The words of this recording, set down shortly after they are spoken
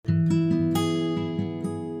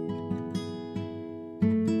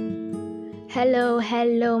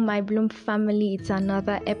Hello, my Bloom family. It's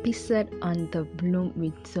another episode on the Bloom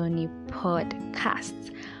with Tony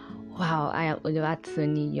podcast. Wow, I am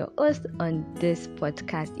Oluwatoni, your host on this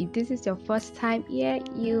podcast. If this is your first time here,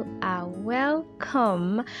 you are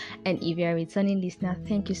welcome. And if you're a returning listener,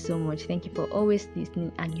 thank you so much. Thank you for always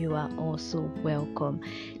listening, and you are also welcome.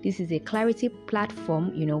 This is a clarity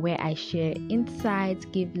platform, where I share insights,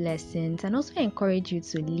 give lessons, and also encourage you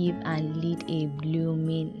to live and lead a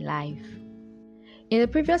blooming life. In the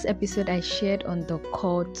previous episode, I shared on the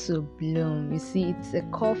call to bloom. You see, it's a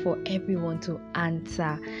call for everyone to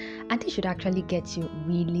answer, and it should actually get you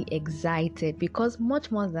really excited, because much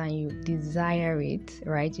more than you desire it,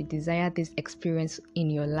 right? You desire this experience in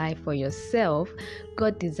your life for yourself.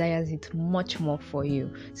 God desires it much more for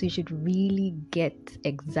you. So you should really get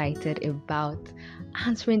excited about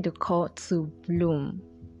answering the call to bloom.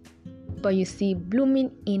 But you see,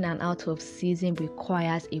 blooming in and out of season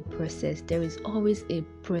requires a process. There is always a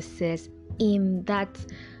process in that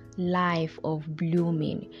life of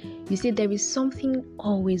blooming. You see, there is something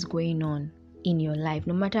always going on in your life,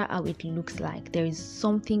 no matter how it looks like. There is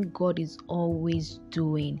something God is always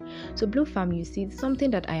doing. So Bloom Fam, you see,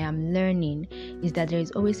 something that I am learning is that there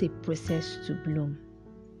is always a process to bloom.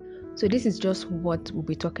 So this is just what we'll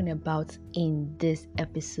be talking about in this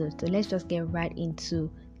episode. So let's just get right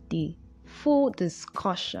into the full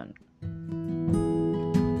discussion.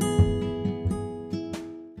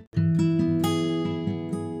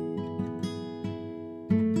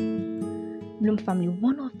 Bloom family,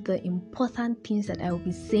 one of the important things that I will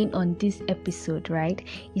be saying on this episode, right,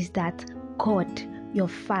 is that God, your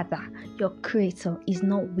Father, your Creator, is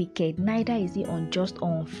not wicked, neither is He unjust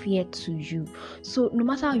or unfair to you. So no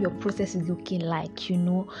matter how your process is looking like,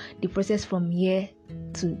 the process from here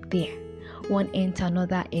to there, one end to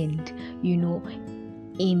another end,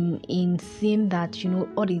 in seeing that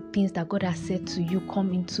all the things that God has said to you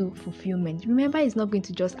come into fulfillment. Remember, it's not going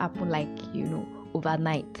to just happen like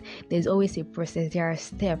overnight. There's always a process. There are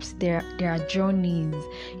steps, there are journeys,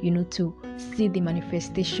 to see the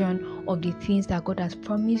manifestation of the things that God has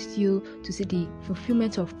promised you, to see the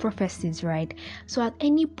fulfillment of prophecies, right? So at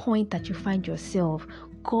any point that you find yourself,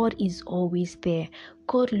 God is always there.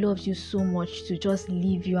 God loves you so much to just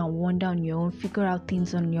leave you and wander on your own, figure out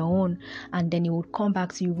things on your own, and then He will come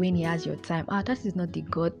back to you when He has your time. That is not the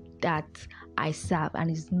God that I serve,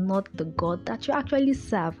 and it's not the God that you actually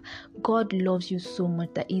serve. God loves you so much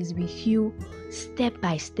that He's with you step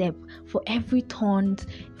by step, for every turn,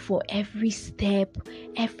 for every step,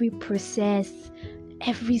 every process,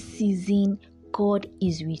 every season. God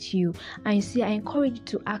is with you. And you see, I encourage you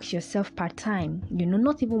to ask yourself part time,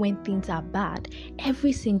 not even when things are bad,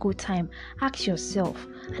 every single time. Ask yourself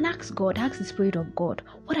and ask God, ask the Spirit of God,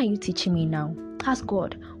 what are you teaching me now? Ask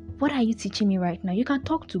God, what are you teaching me right now? You can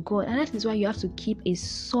talk to God, and that is why you have to keep a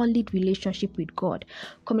solid relationship with God.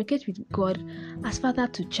 Communicate with God as father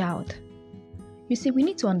to child. You see, we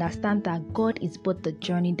need to understand that God is both the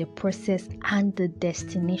journey, the process, and the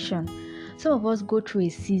destination. Some of us go through a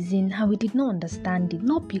season and we did not understand it,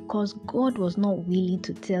 not because God was not willing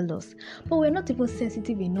to tell us, but we're not even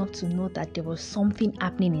sensitive enough to know that there was something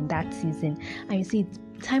happening in that season. And you see, it's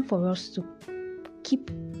time for us to keep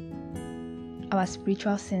our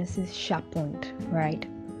spiritual senses sharpened, right?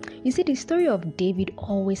 You see, the story of David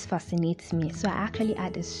always fascinates me. So I actually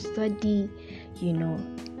had a study,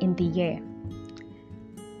 in the year.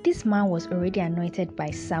 This man was already anointed by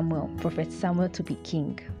Prophet Samuel, to be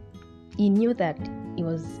king. He knew that he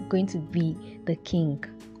was going to be the king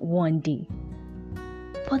one day.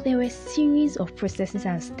 But there were a series of processes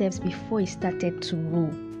and steps before he started to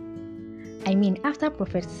rule. After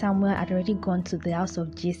Prophet Samuel had already gone to the house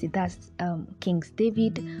of Jesse, that's King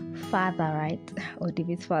David's father, right? Or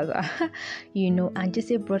David's father, and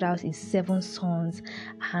Jesse brought out his 7 sons,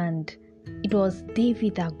 and it was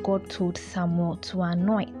David that God told Samuel to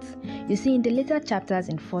anoint. You see, in the later chapters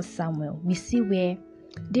in 1 Samuel, we see where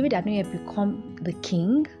David had not yet become the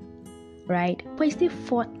king, right? But he still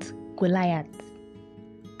fought Goliath.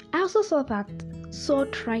 I also saw that Saul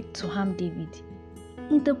tried to harm David.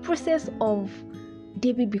 In the process of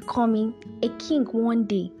David becoming a king one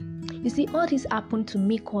day, you see, all this happened to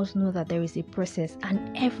make us know that there is a process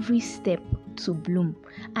and every step to bloom.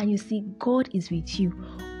 And you see, God is with you.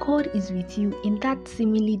 God is with you in that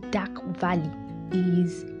seemingly dark valley. He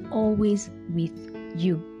is always with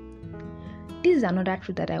you. This is another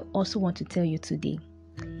truth that I also want to tell you today.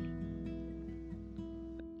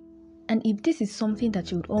 And if this is something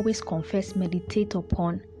that you would always confess, meditate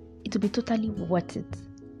upon, it will be totally worth it.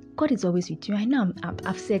 God is always with you. I know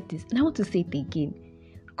I've said this, and I want to say it again.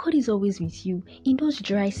 God is always with you. In those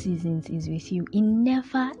dry seasons, He's with you. He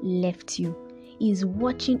never left you. He's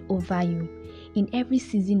watching over you. In every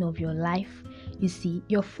season of your life, you see,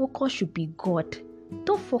 your focus should be God.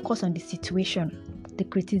 Don't focus on the situation, the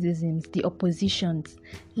criticisms, the oppositions.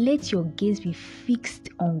 Let your gaze be fixed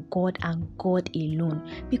on God and God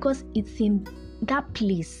alone, because it's in that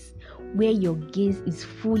place where your gaze is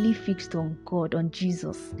fully fixed on God, on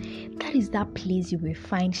Jesus. That is that place you will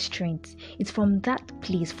find strength. It's from that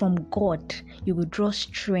place, from God, you will draw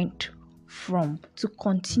strength from to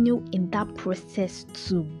continue in that process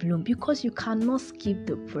to bloom, because you cannot skip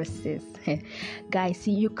the process. Guys,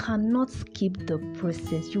 see, you cannot skip the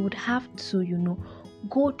process. You would have to,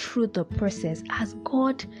 go through the process as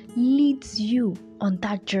God leads you on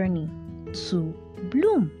that journey to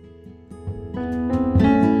bloom.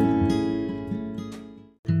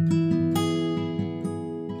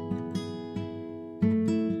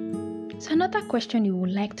 So another question you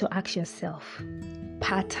would like to ask yourself,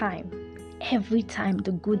 part-time, every time,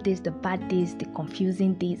 the good days, the bad days, the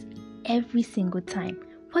confusing days, every single time,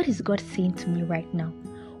 what is God saying to me right now?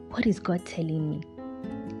 What is God telling me?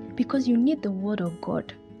 Because you need the word of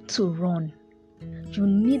God to run. You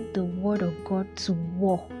need the word of God to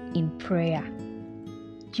walk in prayer.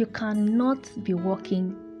 You cannot be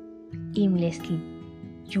walking aimlessly.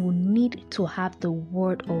 You need to have the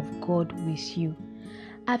word of God with you.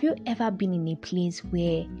 Have you ever been in a place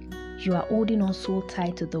where you are holding on so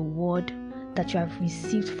tight to the word that you have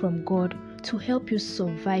received from God to help you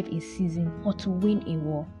survive a season or to win a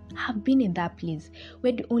war? I've been in that place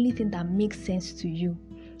where the only thing that makes sense to you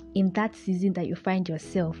in that season that you find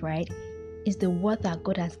yourself, right, is the word that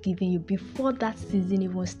God has given you before that season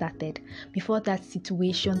even started, before that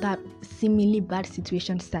situation, that seemingly bad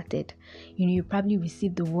situation started. You probably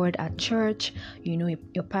received the word at church,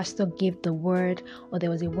 your pastor gave the word, or there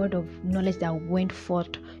was a word of knowledge that went forth,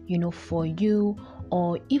 for you,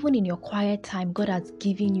 or even in your quiet time, God has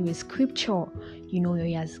given you a scripture,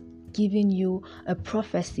 He has given you a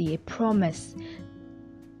prophecy, a promise.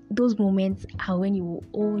 Those moments are when you will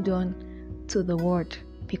hold on to the word,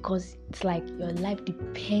 because it's like your life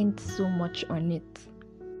depends so much on it.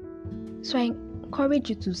 So I encourage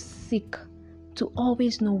you to seek, to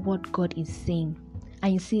always know what God is saying.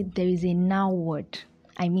 And you see, there is a now word.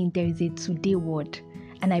 There is a today word.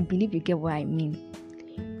 And I believe you get what I mean.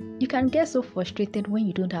 You can get so frustrated when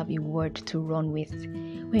you don't have a word to run with,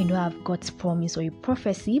 when you don't have God's promise or a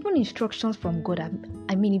prophecy, even instructions from God.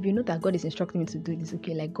 If you know that God is instructing me to do this,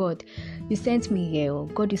 okay, like, God, you sent me here, or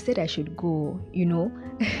God, you said I should go,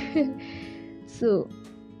 So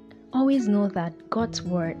always know that God's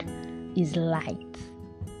word is light.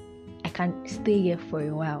 I can stay here for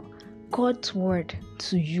a while. God's word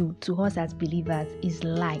to you, to us as believers, is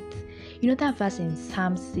light. That verse in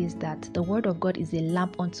Psalms says that the word of God is a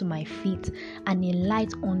lamp unto my feet and a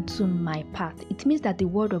light unto my path. It means that the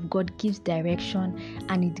word of God gives direction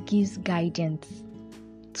and it gives guidance.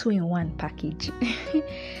 2-in-1 package.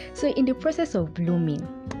 So in the process of blooming,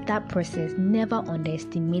 that process, never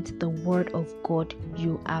underestimate the word of God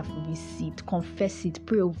you have received. Confess it,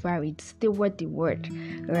 pray over it, stay with the word,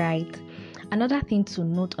 right? Another thing to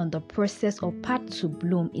note on the process or path to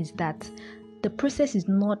bloom is that the process is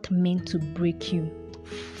not meant to break you.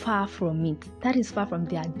 Far from it. That is far from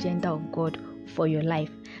the agenda of God for your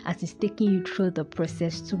life, as He's taking you through the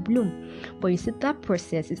process to bloom. But you see, that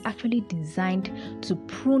process is actually designed to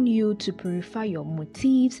prune you, to purify your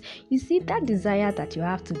motives. You see, that desire that you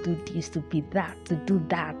have to do this, to be that, to do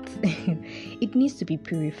that, it needs to be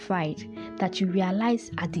purified, that you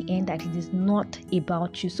realize at the end that it is not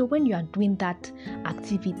about you. So when you are doing that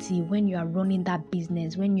activity, when you are running that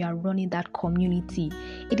business, when you are running that community,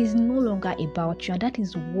 it is no longer about you, and that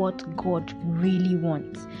is what God really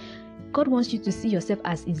wants. God wants you to see yourself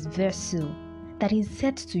as His vessel that He's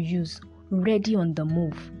set to use, ready on the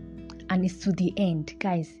move. And it's to the end,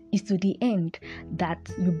 guys, it's to the end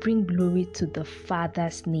that you bring glory to the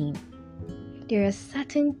Father's name. There are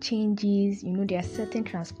certain changes, there are certain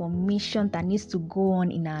transformation that needs to go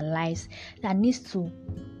on in our lives, that needs to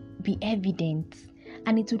be evident.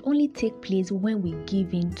 And it would only take place when we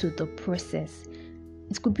give in to the process.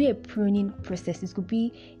 It could be a pruning process. It could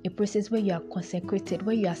be a process where you are consecrated,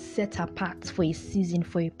 where you are set apart for a season,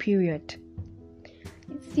 for a period.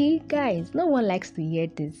 See, guys, no one likes to hear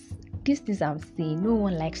this. This I'm saying, no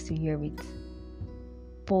one likes to hear it.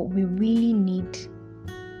 But we really need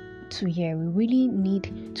to hear. We really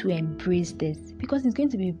need to embrace this, because it's going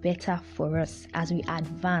to be better for us as we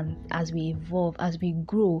advance, as we evolve, as we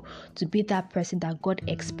grow to be that person that God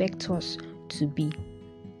expects us to be.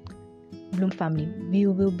 Bloom family, we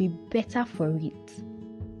will be better for it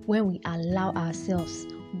when we allow ourselves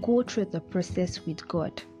go through the process with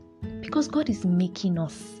God. Because God is making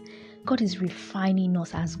us. God is refining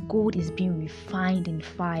us as gold is being refined in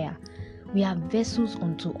fire. We are vessels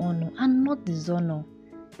unto honor and not dishonor.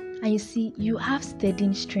 And you see, you have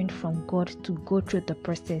steady strength from God to go through the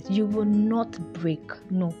process. You will not break.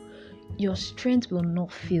 No, your strength will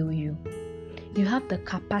not fail you. You have the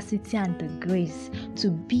capacity and the grace to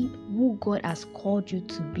be who God has called you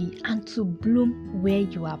to be and to bloom where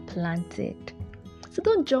you are planted. So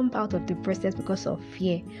don't jump out of the process because of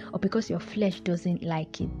fear or because your flesh doesn't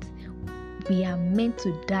like it. We are meant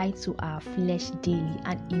to die to our flesh daily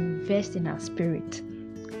and invest in our spirit.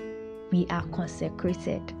 We are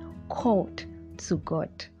consecrated, called to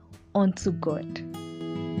God, unto God.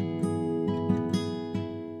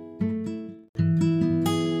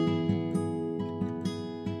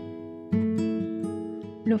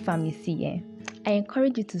 No, family, see, I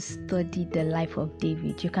encourage you to study the life of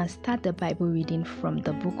David. You can start the Bible reading from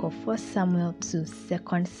the book of 1 Samuel to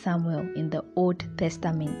 2 Samuel in the Old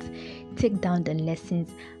Testament. Take down the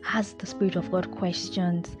lessons, ask the Spirit of God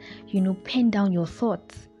questions, pen down your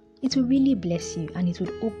thoughts. It will really bless you and it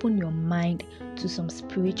will open your mind to some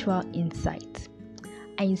spiritual insight.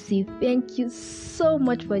 I say thank you so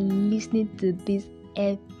much for listening to this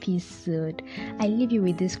episode. I leave you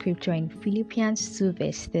with this scripture in Philippians 2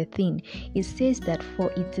 verse 13. It says that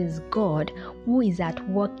for it is God who is at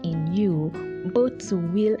work in you, both to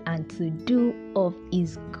will and to do of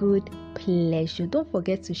his good pleasure. Don't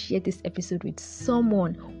forget to share this episode with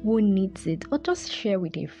someone who needs it, or just share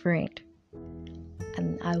with a friend.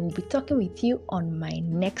 And I will be talking with you on my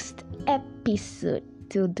next episode.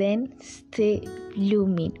 Till then, stay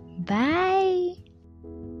blooming. Bye.